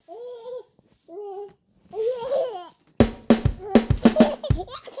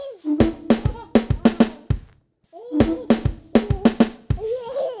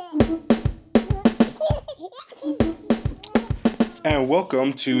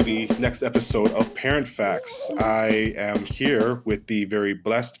welcome to the next episode of Parent Facts. I am here with the very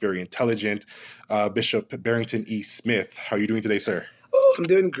blessed, very intelligent Bishop Barrington E. Smith. How are you doing today, sir? Oh, I'm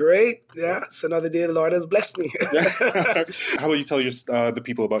doing great. Yeah, it's another day the Lord has blessed me. How about you tell the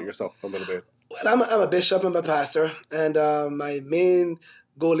people about yourself a little bit? Well, I'm a bishop, I'm a pastor, and my main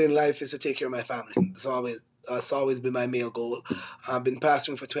goal in life is to take care of my family. It's always been my main goal. I've been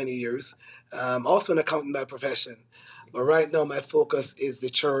pastoring for 20 years. Also an accountant by profession. But right now, my focus is the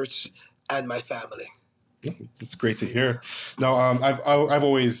church and my family. It's great to hear. Now, I've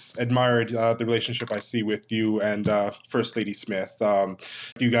always admired the relationship I see with you and First Lady Smith.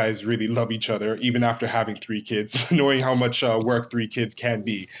 You guys really love each other, even after having 3 kids, knowing how much work 3 kids can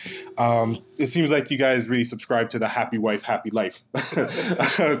be. It seems like you guys really subscribe to the happy wife, happy life.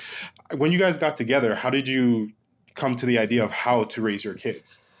 When you guys got together, how did you come to the idea of how to raise your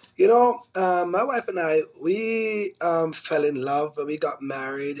kids? You know, my wife and I, we fell in love and we got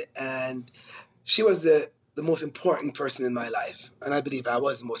married, and she was the most important person in my life. And I believe I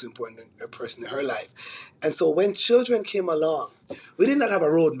was the most important person in her life. And so when children came along, we did not have a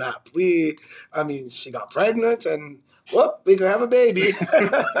roadmap. She got pregnant and, well, we could have a baby.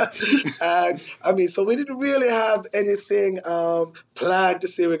 And so we didn't really have anything planned to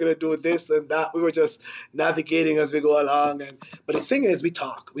say we're going to do this and that. We were just navigating as we go along. But the thing is, we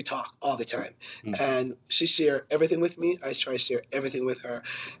talk all the time. And she shared everything with me. I try to share everything with her.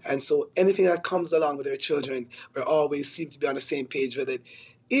 And so anything that comes along with her children, we always seem to be on the same page with it,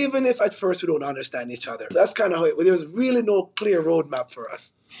 even if at first we don't understand each other. That's kind of how there was really no clear roadmap for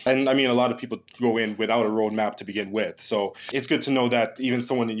us. And I mean, a lot of people go in without a roadmap to begin with. So it's good to know that even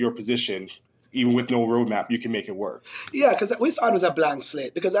someone in your position, even with no roadmap, you can make it work. Yeah, because we thought it was a blank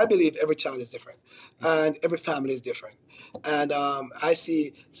slate, because I believe every child is different and every family is different. And I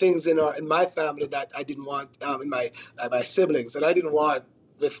see things in my family that I didn't want in my siblings, that I didn't want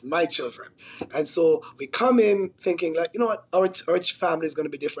with my children. And so we come in thinking, like, you know what, our family is going to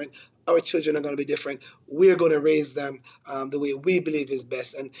be different. Our children are going to be different. We're going to raise them the way we believe is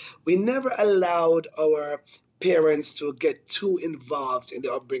best. And we never allowed our parents to get too involved in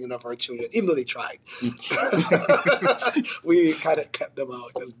the upbringing of our children, even though they tried. We kind of kept them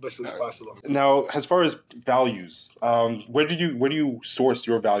out as best as possible. Now, as far as values, where do you source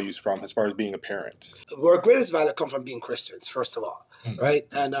your values from as far as being a parent? Our greatest value come from being Christians, first of all, right?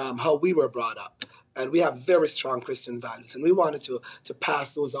 And how we were brought up. And we have very strong Christian values, and we wanted to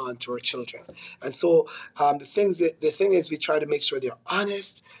pass those on to our children. And so the thing is, we try to make sure they're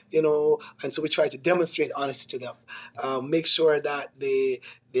honest, and so we try to demonstrate honesty to them, make sure that they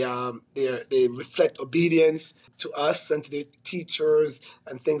reflect obedience to us and to their teachers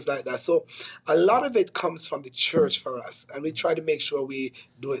and things like that. So a lot of it comes from the church for us, and we try to make sure we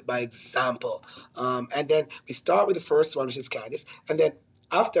do it by example. And then we start with the first one, which is Candace, and then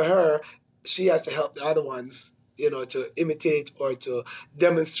after her, she has to help the other ones, to imitate or to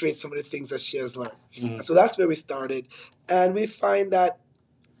demonstrate some of the things that she has learned. And so that's where we started. And we find that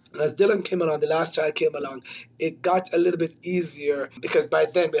as Dylan came along, the last child came along, it got a little bit easier, because by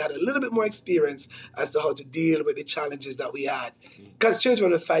then we had a little bit more experience as to how to deal with the challenges that we had. Because children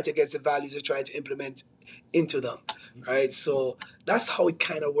will fight against the values we're trying to implement into them, right? So that's how it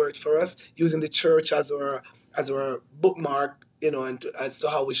kind of worked for us, using the church as our bookmark, and as to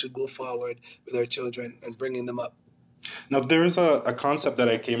how we should go forward with our children and bringing them up. Now, there's a concept that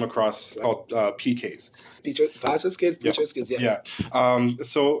I came across called PKs. Pastors' kids, preachers' kids, yeah.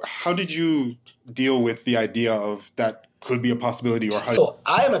 So how did you deal with the idea of that could be a possibility? Or how? So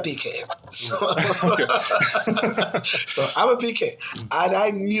I am a PK. So I'm a PK. And I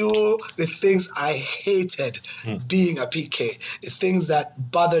knew the things I hated being a PK, the things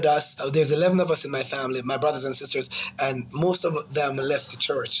that bothered us. There's 11 of us in my family, my brothers and sisters, and most of them left the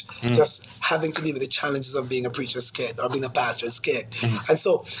church, just having to deal with the challenges of being a preacher's kid or being a pastor's kid. And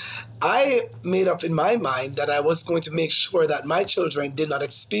so I made up in my mind that I was going to make sure that my children did not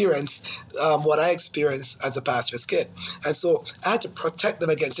experience what I experienced as a pastor's kid. And so I had to protect them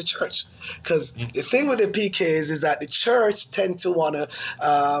against the church. Because the thing with the PKs is that the church tend to want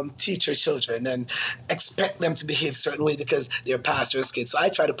to teach your children and expect them to behave a certain way because they're pastors' kids. So I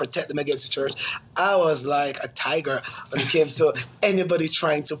try to protect them against the church. I was like a tiger when it came to anybody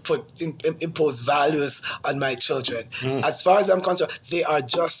trying to impose values on my children. As far as I'm concerned, they are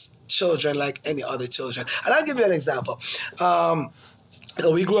just children like any other children. And I'll give you an example.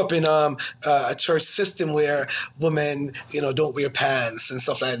 we grew up in a church system where women, don't wear pants and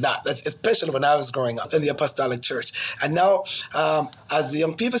stuff like that. That's especially when I was growing up in the apostolic church. And now, as the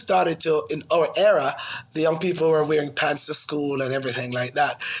young people started to, in our era, the young people were wearing pants to school and everything like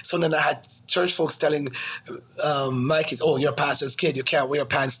that. So then I had church folks telling my kids, "Oh, you're a pastor's kid. You can't wear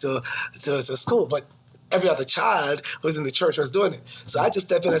pants to school." But every other child who was in the church was doing it. So I just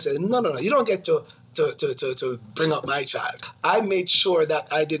stepped in and said, no, you don't get to bring up my child. I made sure that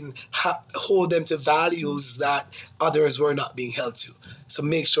I didn't hold them to values that others were not being held to. So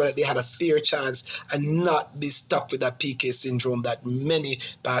make sure that they had a fair chance and not be stuck with that PK syndrome that many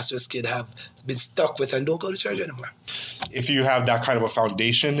pastors' kids have been stuck with and don't go to church anymore. If you have that kind of a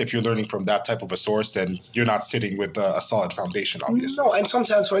foundation, if you're learning from that type of a source, then you're not sitting with a solid foundation, obviously. No, and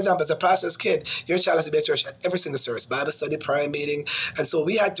sometimes, for example, as a pastor's kid, your child has to be at church at every single service, Bible study, prayer meeting. And so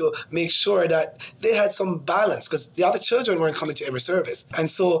we had to make sure that they had some balance because the other children weren't coming to every service. And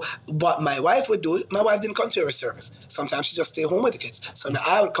so what my wife would do, my wife didn't come to every service. Sometimes she just stayed home with the kids. So now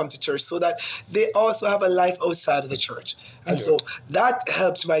I would come to church so that they also have a life outside of the church. And so that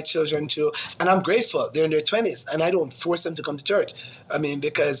helped my children too. And I'm grateful. They're in their 20s and I don't force them to come to church. I mean,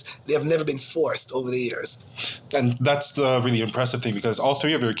 because they have never been forced over the years. And that's the really impressive thing because all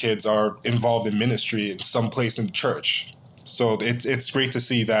three of your kids are involved in ministry in some place in the church. So it's great to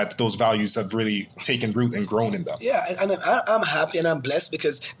see that those values have really taken root and grown in them. Yeah, and I'm happy and I'm blessed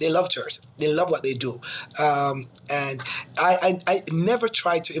because they love church. They love what they do. And I never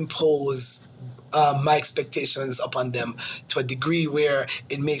try to impose my expectations upon them to a degree where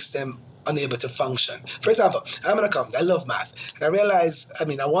it makes them unable to function. For example, I'm an accountant. I love math.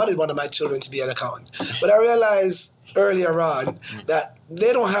 And I wanted one of my children to be an accountant. But I realized earlier on that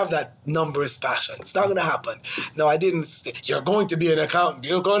they don't have that numbers passion. It's not going to happen. No, I didn't say, you're going to be an accountant.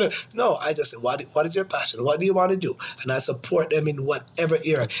 You're going to... No, I just said, what is your passion? What do you want to do? And I support them in whatever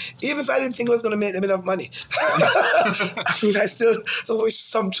area. Even if I didn't think it was going to make them enough money. I still wish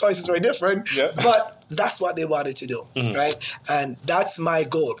some choices were different. Yeah. But that's what they wanted to do, right? And that's my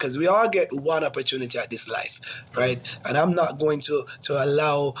goal because we all get one opportunity at this life, right? And I'm not going to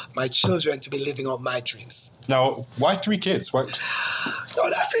allow my children to be living out my dreams. Now, why 3 kids? Why? Oh,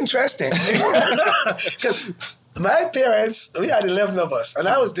 that's interesting. Because my parents, we had 11 of us, and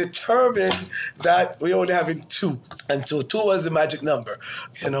I was determined that we only having 2. And so 2 was the magic number,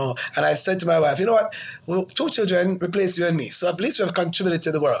 And I said to my wife, you know what? Well, 2 children replace you and me. So at least we have contributed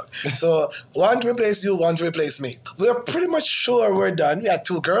to the world. So 1 to replace you, 1 to replace me. We're pretty much sure we're done. We had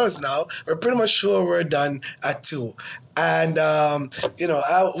 2 girls now. We're pretty much sure we're done at 2. And, I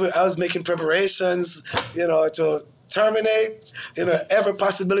was making preparations, to terminate, every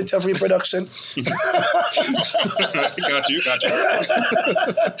possibility of reproduction. Got you.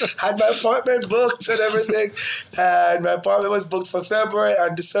 Had my appointment booked and everything. And my appointment was booked for February.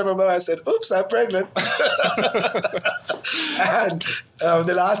 And December, I said, oops, I'm pregnant. And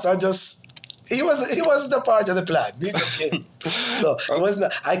the last one he wasn't a part of the plan. He just came. So it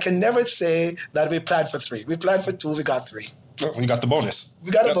wasn't. I can never say that we planned for 3. We planned for 2. We got 3. We got the bonus.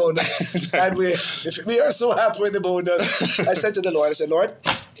 We got a bonus. And we are so happy with the bonus. I said to the Lord, Lord,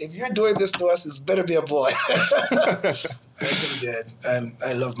 if you're doing this to us, it better be a boy. I really did. And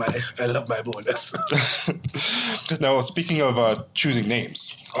I love my bonus. Now, speaking of choosing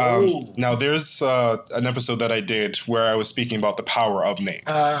names, now there's an episode that I did where I was speaking about the power of names.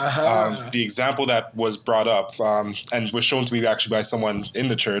 The example that was brought up and was shown to me actually by someone in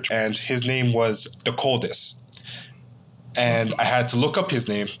the church, and his name was the Coldest. And I had to look up his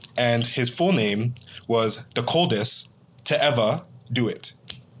name, and his full name was the Coldest to ever do it.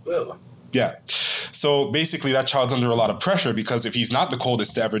 Whoa. Yeah. So basically that child's under a lot of pressure because if he's not the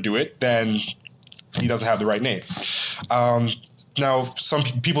coldest to ever do it, then he doesn't have the right name. Now, some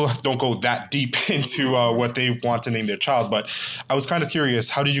people don't go that deep into what they want to name their child, but I was kind of curious,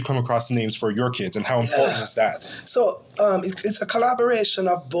 how did you come across the names for your kids and how important is that? So it's a collaboration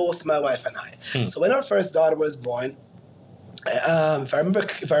of both my wife and I. So when our first daughter was born, if I remember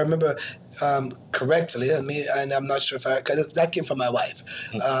correctly, and I'm not sure if that came from my wife.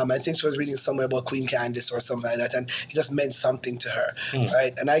 I think she was reading somewhere about Queen Candace or something like that, and it just meant something to her,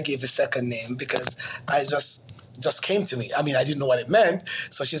 right? And I gave the second name because I just came to me. I mean, I didn't know what it meant.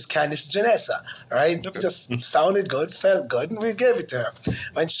 So she's Candice Janessa, right? It just sounded good, felt good, and we gave it to her.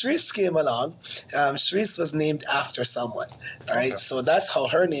 When Sharice came along, Sharice was named after someone, right? Okay. So that's how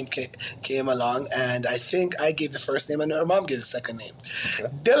her name came along. And I think I gave the first name and her mom gave the second name. Okay.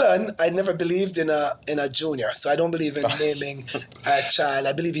 Dylan, I never believed in a junior. So I don't believe in naming a child.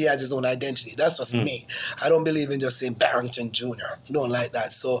 I believe he has his own identity. That's just me. I don't believe in just saying Barrington Jr. I don't like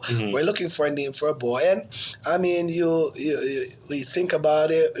that. So we're looking for a name for a boy. And I mean, mean, we think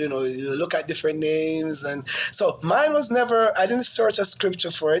about it, you look at different names. And so mine was never, I didn't search a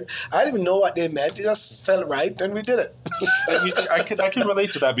scripture for it. I didn't even know what they meant. It just felt right and we did it. I can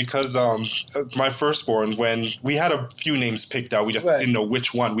relate to that because my firstborn, when we had a few names picked out, we just didn't know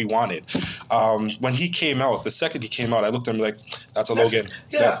which one we wanted. When he came out, the second he came out, I looked at him like, that's a Logan.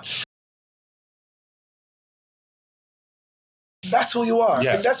 Yeah. That's who you are.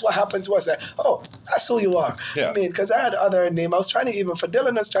 Yeah. And that's what happened to us. That's who you are. Yeah. I mean, because I had other name. I was trying to, even for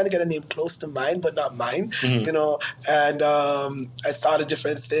Dylan, I was trying to get a name close to mine, but not mine, and I thought of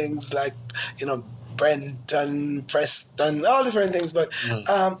different things like, Brenton, Preston, all different things, but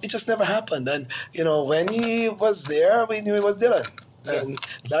it just never happened. And, when he was there, we knew it was Dylan. And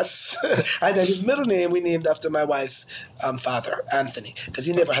that's, and then his middle name we named after my wife's father, Anthony, because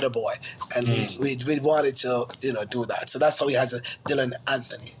he never had a boy, and we wanted to do that. So that's how he has a Dylan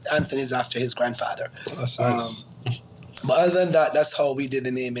Anthony. Anthony is after his grandfather. That's nice. But other than that, that's how we did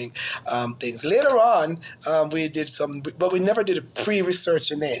the naming things. Later on, we did some, but we never did a pre-research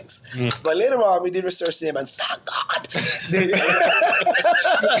in names. But later on, we did research name, and thank God,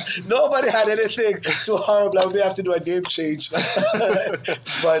 nobody had anything too horrible. And we have to do a name change.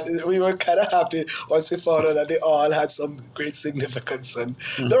 But we were kind of happy once we found out that they all had some great significance. And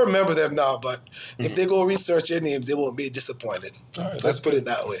don't remember them now, but if they go research your names, they won't be disappointed. All right, let's put it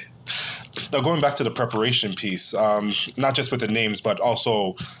that way. Now, going back to the preparation piece, not just with the names, but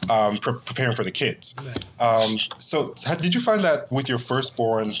also preparing for the kids. So did you find that with your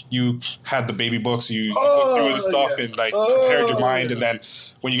firstborn, you had the baby books, you looked through the stuff and prepared your mind, and then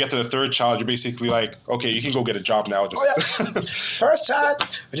when you get to the third child, you're basically like, okay, you can go get a job now. First child,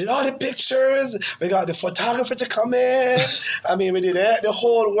 we did all the pictures. We got the photographer to come in. I mean, we did the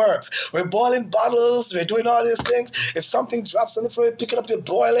whole works. We're boiling bottles. We're doing all these things. If something drops on the floor, you pick it up, you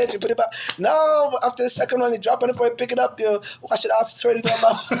boil it, you put it back. Now, after the second one, you drop on the floor, you pick it up, you wash it off, throw it in your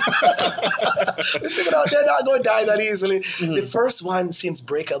mouth. We figured out they're not going to die that easily. The first one seems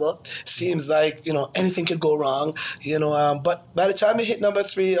breakable. Seems like, anything could go wrong, but by the time you hit number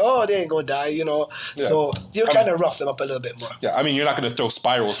 3, they ain't going to die, Yeah. So you kind of rough them up a little bit more. Yeah, I mean, you're not going to throw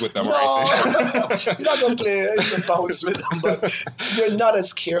spirals with them, no, right? You're not going to play bounce with them, but you're not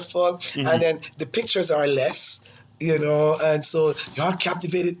as careful. And then the pictures are less. And so you're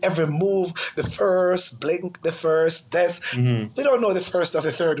captivated every move, the first blink, the first death. We don't know the first of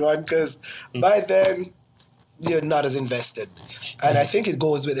the third one because by then you're not as invested. And I think it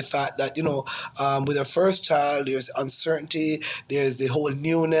goes with the fact that, with our first child, there's uncertainty, there's the whole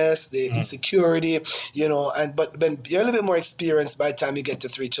newness, the insecurity, but then you're a little bit more experienced by the time you get to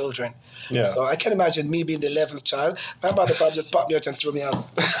 3 children. Yeah. So I can imagine me being the 11th child. My mother probably just popped me out and threw me out.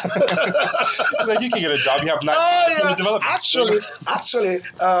 Like, you can get a job. You have not developed. Actually,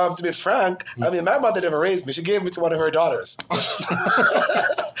 to be frank, I mean, my mother never raised me. She gave me to one of her daughters.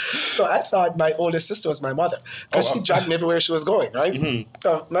 So I thought my oldest sister was my mother because she dragged me everywhere she was going, right?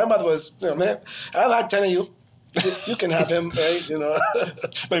 My mother was, man, I've had 10 of you. You can have him, right?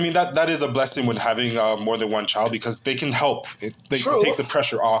 But I mean, that is a blessing when having more than one child because they can help. It takes the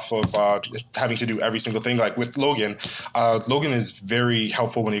pressure off of having to do every single thing. Like with Logan, Logan is very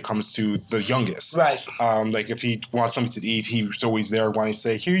helpful when it comes to the youngest. Right. Like if he wants something to eat, he's always there wanting to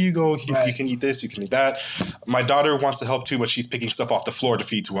say, here you go, you can eat this, you can eat that. My daughter wants to help too, but she's picking stuff off the floor to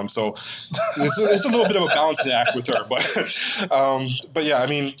feed to him. So it's a little bit of a balancing act with her. But yeah, I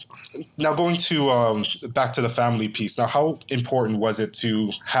mean, now going to back to the family piece. Now, how important was it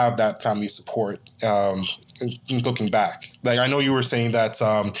to have that family support looking back? Like, I know you were saying that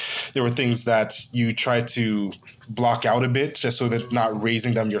there were things that you tried to block out a bit just so that not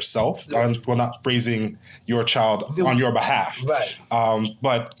raising them yourself, not raising your child on your behalf. Right.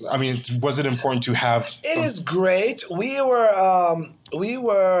 But, I mean, was it important to have... It is great. We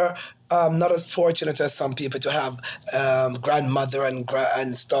were not as fortunate as some people to have grandmother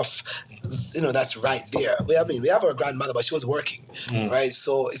and stuff, that's right there. We have our grandmother, but she was working, right?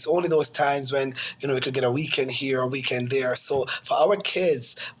 So it's only those times when, we could get a weekend here, a weekend there. So for our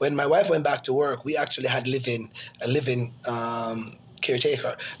kids, when my wife went back to work, we actually had a living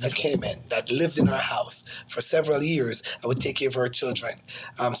caretaker that came in, that lived in our house for several years and would take care of our children.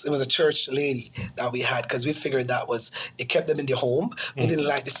 So it was a church lady that we had because we figured it kept them in the home. We didn't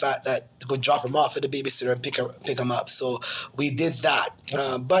like the fact that to go drop them off at the babysitter and pick them up. So we did that.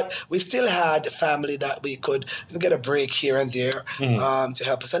 But we still had family that we could get a break here and there to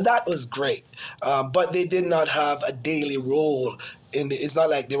help us. And that was great. But they did not have a daily role it's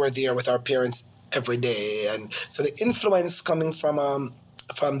not like they were there with our parents every day. And so the influence coming from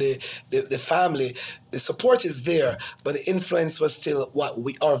from the family, the support is there, but the influence was still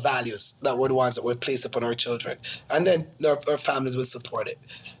our values that were the ones that were placed upon our children, and then our families will support it.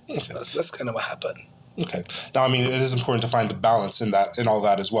 Okay. So that's kind of what happened. Okay. Now, I mean, it is important to find a balance in that, in all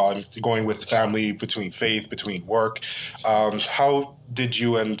that as well. I mean, going with family, between faith, between work. How did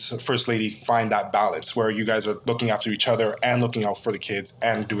you and First Lady find that balance where you guys are looking after each other and looking out for the kids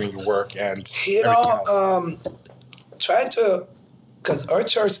and doing your work and everything else? Trying to, because our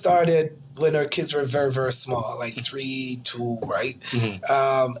church started when our kids were very, very small, like 3, 2, right?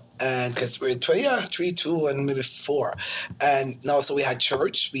 Mm-hmm. And because we're 3, 2, and maybe 4. And now, so we had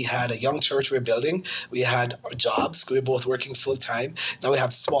church. We had a young church we were building. We had our jobs. We were both working full time. Now we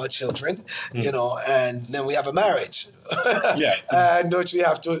have small children, and then we have a marriage. Yeah. And which we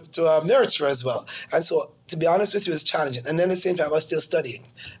have to nurture as well. And so, to be honest with you, it's challenging. And then at the same time, I was still studying,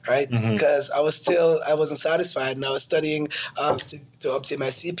 right? Because I wasn't satisfied, and I was studying to obtain my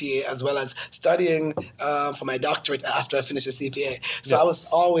CPA, as well as studying for my doctorate after I finished the CPA. So I was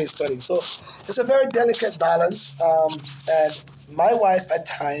always studying. So it's a very delicate balance. And my wife, at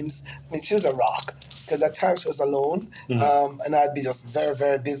times, she was a rock. Because at times she was alone, and I'd be just very,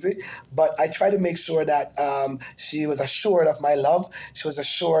 very busy. But I try to make sure that she was assured of my love. She was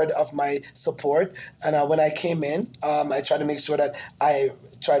assured of my support. And when I came in, I tried to make sure that I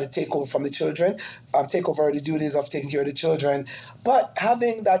try to take over from the children, take over the duties of taking care of the children. But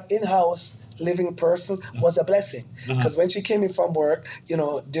having that in-house living person was a blessing. Because when she came in from work,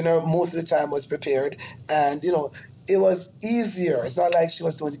 dinner most of the time was prepared. And, it was easier. It's not like she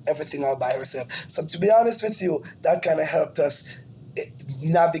was doing everything all by herself. So to be honest with you, that kind of helped us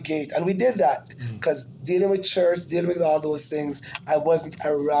navigate. And we did that because dealing with church, dealing with all those things, I wasn't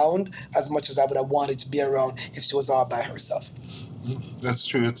around as much as I would have wanted to be around if she was all by herself. That's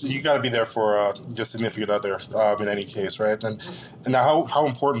true. You got to be there for your significant other in any case, right? And now how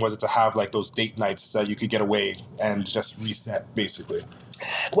important was it to have like those date nights that you could get away and just reset, basically?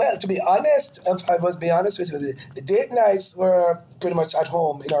 Well, to be honest, if I must be honest with you, the date nights were pretty much at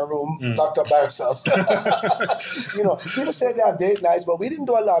home in our room, locked up by ourselves. People say they have date nights, but we didn't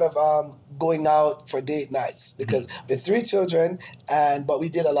do a lot of going out for date nights because with 3 children, but we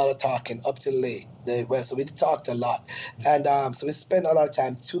did a lot of talking up till late. So we talked a lot. And so we spent a lot of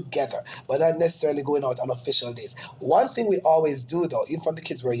time together, but not necessarily going out on official days. One thing we always do, though, even when the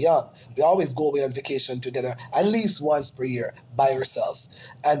kids were young, we always go away on vacation together at least once per year by ourselves.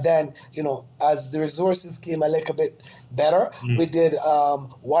 And then, as the resources came a little bit better, we did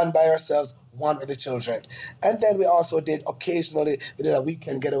one by ourselves, one with the children. And then we also did occasionally, we did a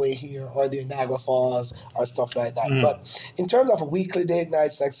weekend getaway here or the Niagara Falls or stuff like that. But in terms of weekly date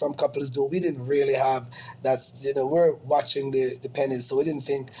nights like some couples do, we didn't really have that. We're watching the pennies, so we didn't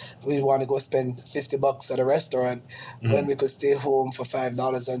think we want to go spend $50 at a restaurant when we could stay home for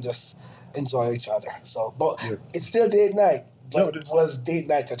 $5 and just enjoy each other. So, but it's still date night. But it was date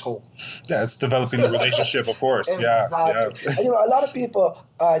night at home. Yeah, it's developing the relationship, of course. Exactly. Yeah. And, a lot of people,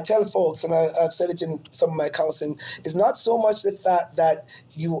 I tell folks, and I've said it in some of my counseling, it's not so much the fact that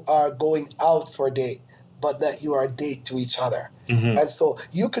you are going out for a date, but that you are a date to each other. And so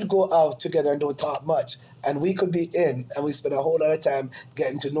you could go out together and don't talk much. And we could be in, and we spend a whole lot of time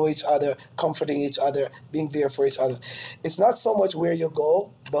getting to know each other, comforting each other, being there for each other. It's not so much where you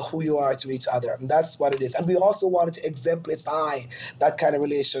go, but who you are to each other. And that's what it is. And we also wanted to exemplify that kind of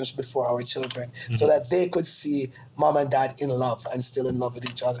relationship before our children so that they could see mom and dad in love and still in love with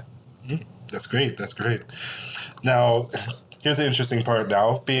each other. That's great. That's great. Now, here's the interesting part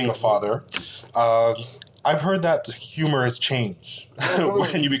now. Being a father, I've heard that humor has changed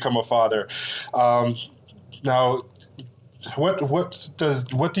when you become a father. Now, what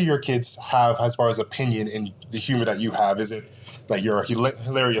do your kids have as far as opinion in the humor that you have? Is it like you're a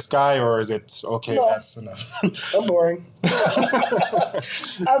hilarious guy, or is it okay? No, that's enough. I'm boring.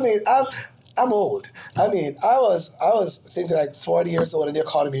 I mean, I'm old. I mean, I was thinking like 40 years old, and they're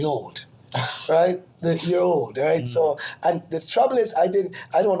calling me old. Right? You're old, right? So, and the trouble is, I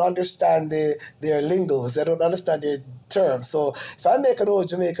don't understand their lingos. I don't understand their terms. So, if I make an old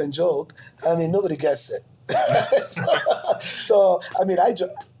Jamaican joke, I mean, nobody gets it. So, I mean,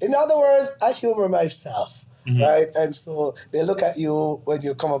 in other words, I humor myself, right? And so they look at you when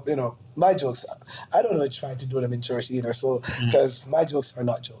you come up, my jokes, I don't know trying to do them in church either, so, because my jokes are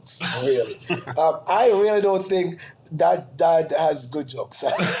not jokes, really. I really don't think that Dad has good jokes.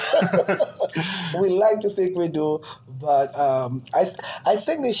 We like to think we do, but I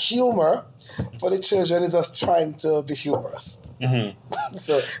think the humor for the children is us trying to be humorous.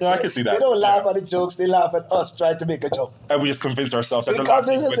 So I can see that. They don't laugh at the jokes, they laugh at us trying to make a joke. And we just convince ourselves that We they're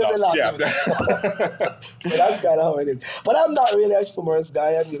laughing convince with us that they're us. laughing. So that's kind of how it is. But I'm not really a humorous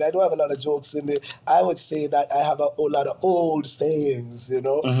guy. I mean, I don't have a lot of jokes in me. I would say that I have a whole lot of old sayings, you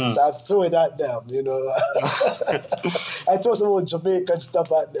know. So I throw it at them, you know. I throw some old Jamaican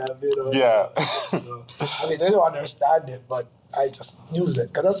stuff at them, you know. Yeah. So, I mean, they don't understand it, but I just use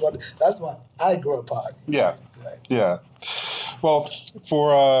it because that's what I grew up on. Yeah. Right. Yeah. Well,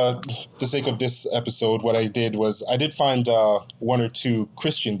 for the sake of this episode, what I did was I did find one or two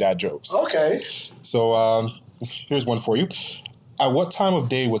Christian dad jokes. Okay. So here's one for you. At what time of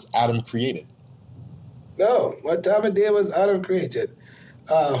day was Adam created? No, what time of day was Adam created?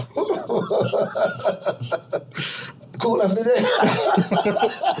 Cool of the day.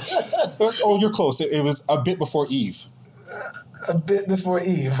 Oh, you're close. It was a bit before Eve. A bit before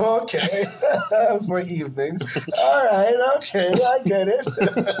Eve. Okay. For evening. All right. Okay. I get it.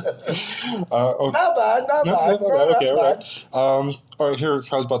 Okay. Not bad. Not bad. Okay, Not all bad. right. All right,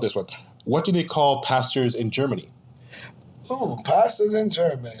 how's about this one? What do they call pastors in Germany? Ooh, pastors in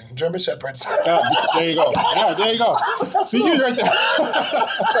Germany. German shepherds. Yeah, there you go. Yeah, there you go. See you right there.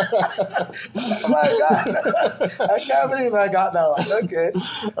 Oh my God. I can't believe I got that one. Okay.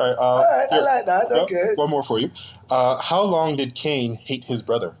 All right, I like that. Okay. One more for you. How long did Cain hate his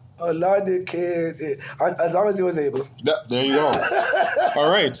brother? Oh, Lord, the kid. As long as he was able. There you go. All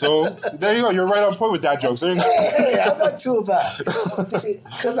right, so there you go. You're right on point with that joke. So Hey, I'm not too bad.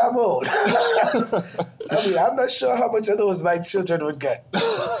 Because I'm old. I mean, I'm not sure how much of those my children would get.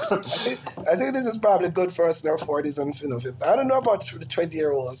 I think this is probably good for us in our 40s and 50s. I don't know about the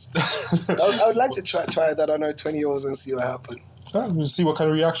 20-year-olds. I would like to try that on our 20-year-olds and see what happens. We'll see what kind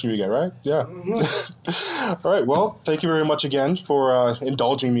of reaction we get, right? Yeah. All right. Well, thank you very much again for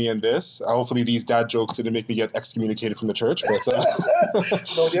indulging me in this. Hopefully these dad jokes didn't make me get excommunicated from the church. But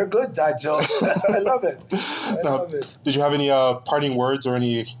No, they're good dad jokes. I love it. I love it. Did you have any parting words or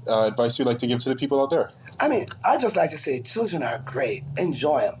any advice you'd like to give to the people out there? I mean, I just like to say children are great.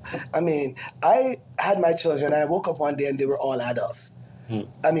 Enjoy them. I mean, I had my children and I woke up one day and they were all adults.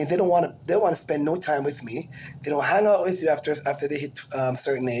 I mean, they want to spend no time with me. They don't hang out with you after they hit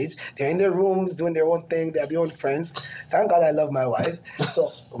certain age. They're in their rooms doing their own thing. They have their own friends. Thank God I love my wife. So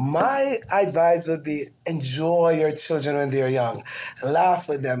my advice would be enjoy your children when they're young. Laugh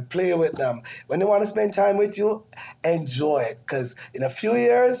with them, play with them. When they want to spend time with you, enjoy it. Because in a few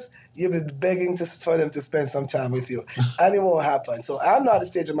years, you'll be begging for them to spend some time with you. And it won't happen. So I'm not at a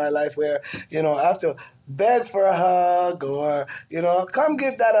stage of my life where, I have to beg for a hug or, come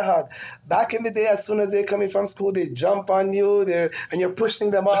give that a hug. Back in the day, as soon as they're coming from school, they jump on you and you're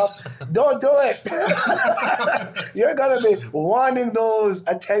pushing them off. Don't do it. You're going to be wanting those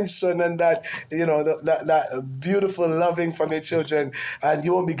attention and that, that beautiful loving from your children, and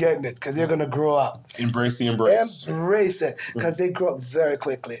you won't be getting it because they're going to grow up. Embrace the embrace. Embrace it because they grow up very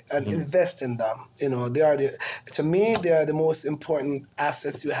quickly, and invest in them. To me, they are the most important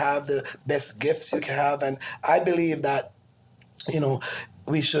assets you have, the best gifts you can have. And I believe that,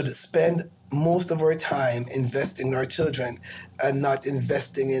 we should spend most of our time investing in our children and not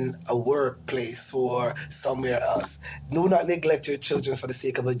investing in a workplace or somewhere else. Do not neglect your children for the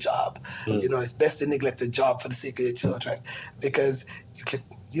sake of a job. It's best to neglect a job for the sake of your children because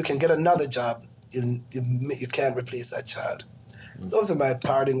you can get another job. You can't replace that child. Those are my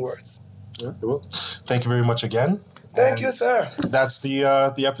parting words. Yeah, well, thank you very much again. Thank you, sir. That's the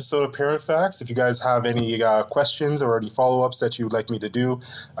episode of Parent Facts. If you guys have any questions or any follow-ups that you'd like me to do,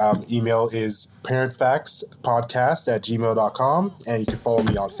 email is parentfactspodcast@gmail.com, and you can follow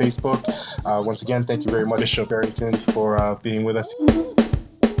me on Facebook. Once again, thank you very much, Bishop Barrington, for being with us.